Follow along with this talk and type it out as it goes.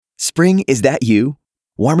Spring, is that you?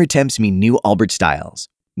 Warmer temps mean new Allbirds styles.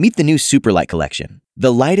 Meet the new Superlight collection,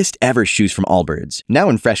 the lightest ever shoes from Allbirds, now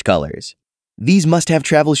in fresh colors. These must-have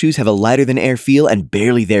travel shoes have a lighter-than-air feel and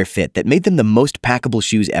barely there fit that made them the most packable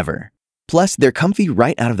shoes ever. Plus, they're comfy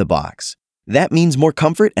right out of the box. That means more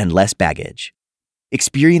comfort and less baggage.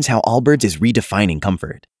 Experience how Allbirds is redefining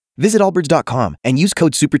comfort. Visit allbirds.com and use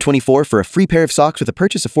code SUPER24 for a free pair of socks with a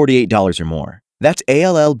purchase of $48 or more. That's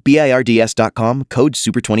ALLBIRDS.com, code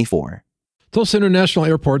SUPER24. Tulsa International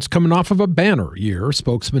Airport's coming off of a banner year,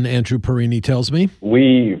 spokesman Andrew Perini tells me.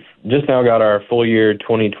 We've just now got our full year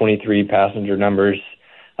 2023 passenger numbers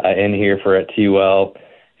in here for at TUL,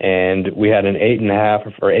 and we had an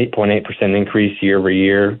 8.8% increase year over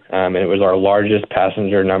year, and it was our largest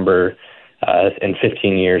passenger number in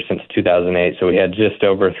 15 years since 2008. So we had just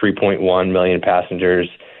over 3.1 million passengers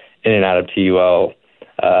in and out of TUL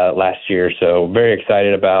last year. So very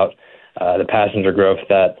excited about the passenger growth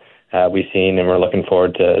that we've seen, and we're looking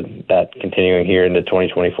forward to that continuing here into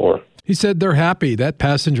 2024. He said they're happy that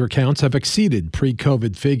passenger counts have exceeded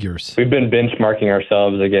pre-COVID figures. We've been benchmarking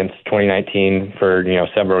ourselves against 2019 for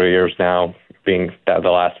several years now, being the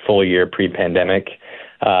last full year pre-pandemic.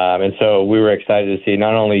 And so we were excited to see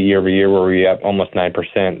not only year over year where we up almost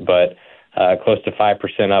 9%, but close to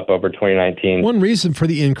 5% up over 2019. One reason for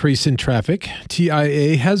the increase in traffic,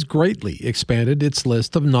 TIA has greatly expanded its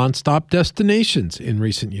list of nonstop destinations in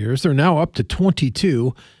recent years. They're now up to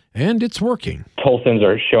 22, and it's working. Tulsans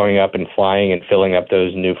are showing up and flying and filling up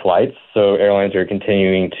those new flights, so airlines are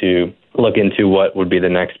continuing to look into what would be the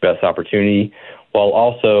next best opportunity, while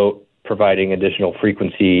also providing additional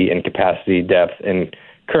frequency and capacity depth in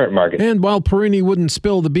current markets. And while Perini wouldn't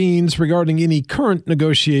spill the beans regarding any current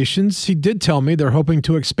negotiations, he did tell me they're hoping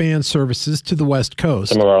to expand services to the West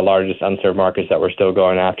Coast. Some of our largest unserved markets that we're still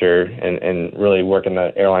going after and really working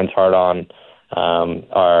the airlines hard on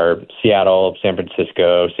are Seattle, San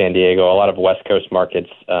Francisco, San Diego, a lot of West Coast markets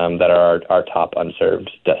that are our top unserved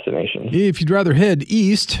destinations. If you'd rather head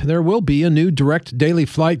east, there will be a new direct daily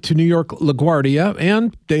flight to New York LaGuardia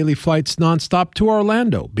and daily flights nonstop to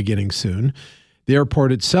Orlando beginning soon. The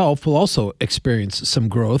airport itself will also experience some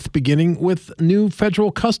growth, beginning with new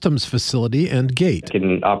federal customs facility and gate. It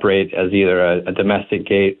can operate as either a domestic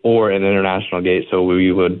gate or an international gate, so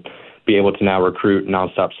we would be able to now recruit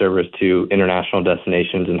nonstop service to international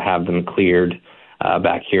destinations and have them cleared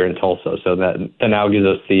back here in Tulsa. So that now gives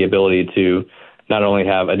us the ability to not only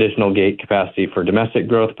have additional gate capacity for domestic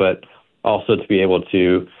growth, but also to be able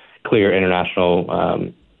to clear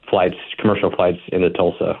international flights, commercial flights into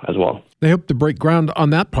Tulsa as well. They hope to break ground on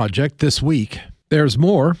that project this week. There's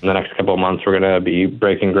more. In the next couple of months, we're going to be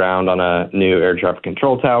breaking ground on a new air traffic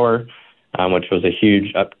control tower, which was a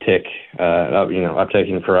huge uptaking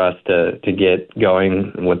for us to get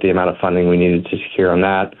going with the amount of funding we needed to secure on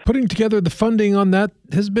that. Putting together the funding on that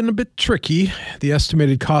has been a bit tricky. The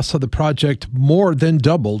estimated cost of the project more than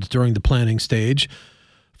doubled during the planning stage.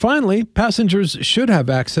 Finally, passengers should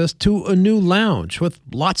have access to a new lounge with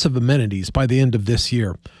lots of amenities by the end of this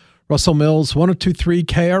year. Russell Mills, 102.3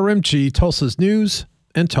 KRMG, Tulsa's News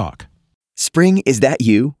and Talk. Spring, is that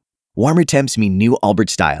you? Warmer temps mean new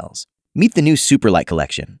Allbirds styles. Meet the new Superlight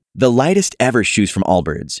collection, the lightest ever shoes from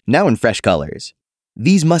Allbirds, now in fresh colors.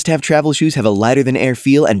 These must-have travel shoes have a lighter-than-air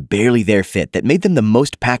feel and barely there fit that made them the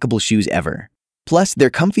most packable shoes ever. Plus, they're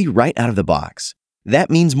comfy right out of the box. That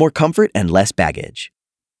means more comfort and less baggage.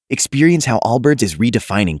 Experience how Allbirds is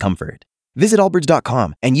redefining comfort. Visit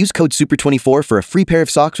allbirds.com and use code SUPER24 for a free pair of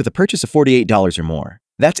socks with a purchase of $48 or more.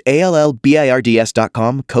 That's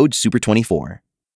ALLBIRDS.com, code SUPER24.